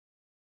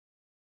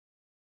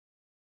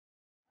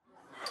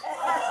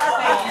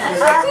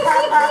Good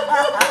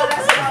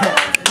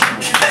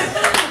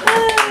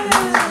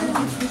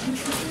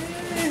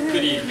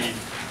evening.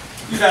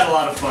 You've had a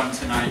lot of fun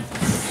tonight.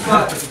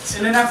 But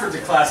in an effort to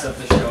class up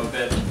the show a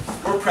bit,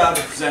 we're proud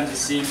to present a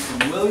scene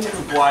from William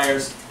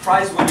McGuire's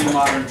prize-winning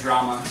modern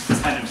drama,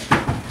 Tenement.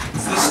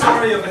 It's the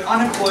story of an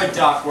unemployed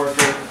dock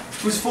worker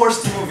who's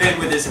forced to move in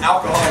with his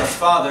alcoholic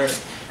father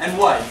and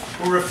wife,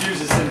 who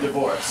refuses him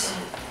divorce.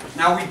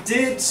 Now, we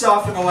did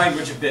soften the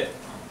language a bit,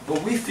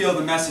 but we feel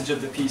the message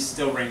of the piece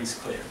still rings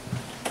clear.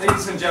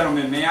 Ladies and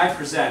gentlemen, may I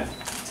present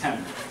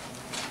Tenement.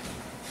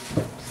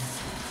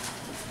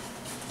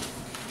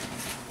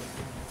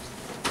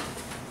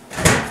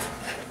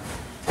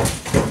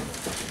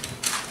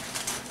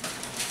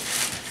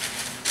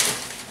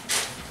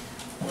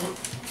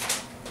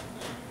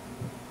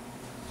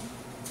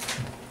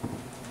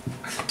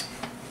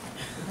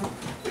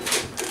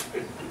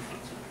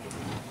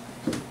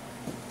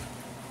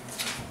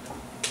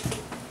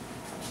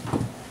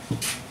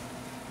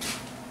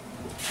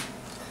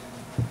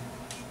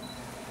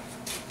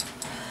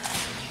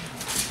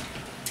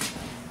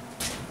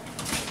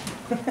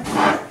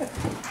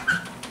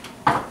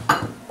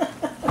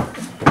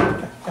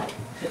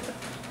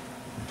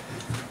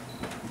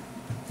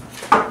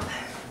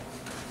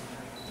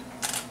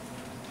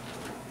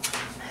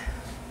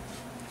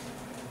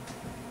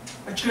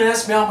 Aren't you gonna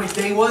ask me how my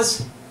day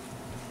was?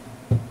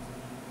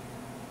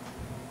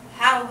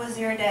 How was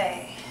your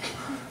day?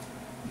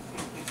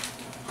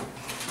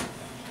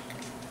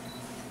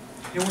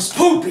 It was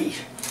poopy.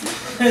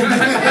 I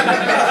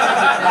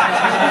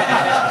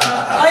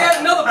had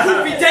another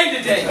poopy day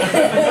today.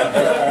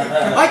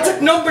 I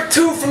took number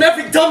 2 from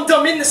every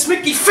dum-dum in the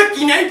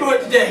smicky-ficky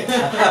neighborhood today.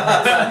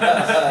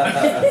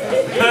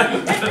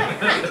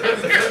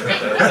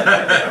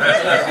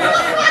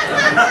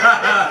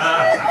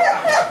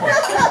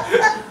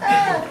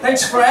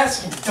 Thanks for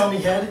asking,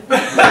 dummy-head.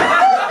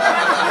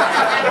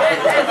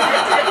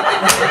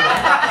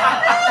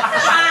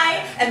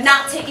 I am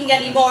not taking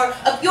any more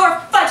of your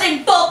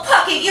fudging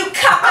bullpucky, you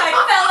cockeyed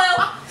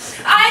fellow!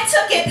 I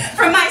took it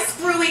from my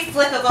screwy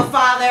flip of a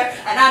father,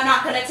 and I'm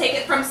not gonna take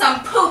it from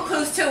some poop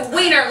who's too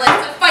wienerless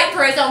to fight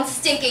for his own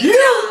stinking You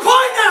job.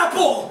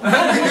 pineapple!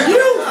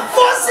 You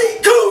fussy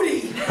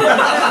cootie!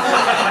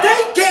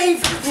 They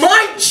gave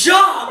my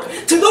job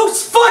to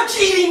those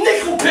fudge-eating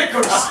nickel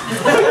pickers!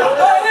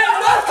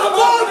 Come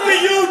on for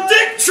you,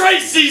 Dick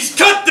Tracy's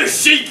cut the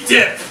sheep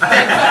dip! I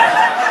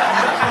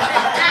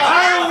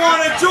don't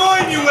want to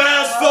join you,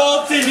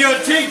 asphalt, in your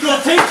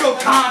tinkle-tinkle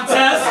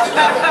contest!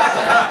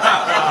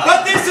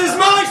 But this is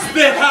my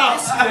spit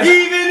house,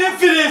 even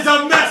if it is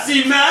a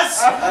messy mess!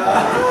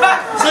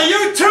 So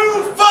you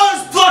two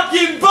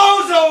fuzz-plucking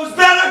bozos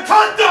better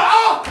cut the...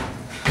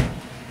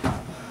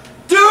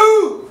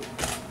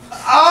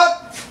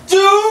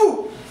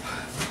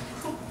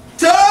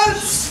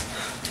 Does...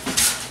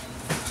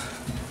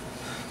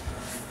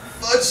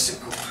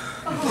 Fudgesicle.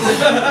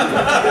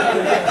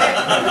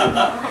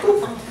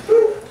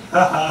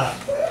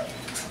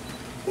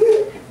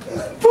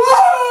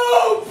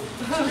 Boom!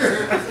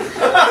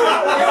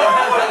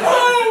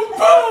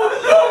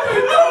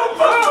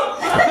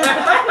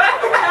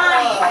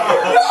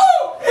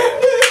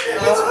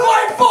 It's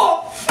my fault!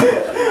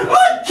 I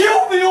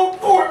killed the old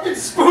fork and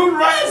spoon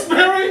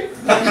raspberry!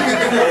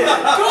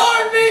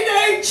 Darn me to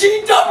H-E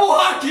double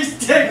hockey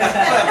stick!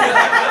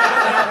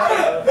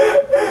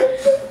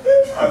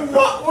 I'm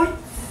not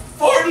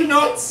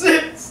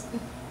 140-06!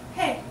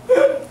 Hey,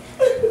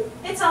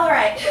 it's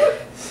alright.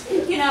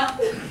 You know,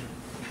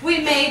 we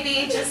may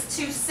be just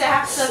 2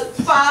 sacks of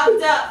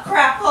fogged up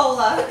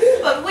crapola,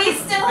 but we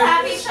still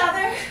have each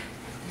other.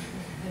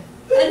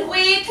 And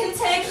we can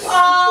take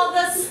all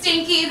the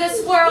stinky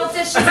this world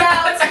dishes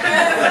out.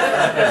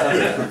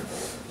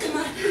 Come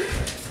on.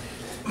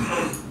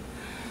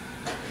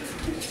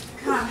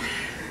 Come on.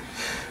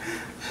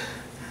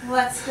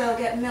 Let's go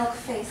get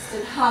milk-faced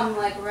and hum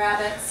like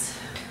rabbits.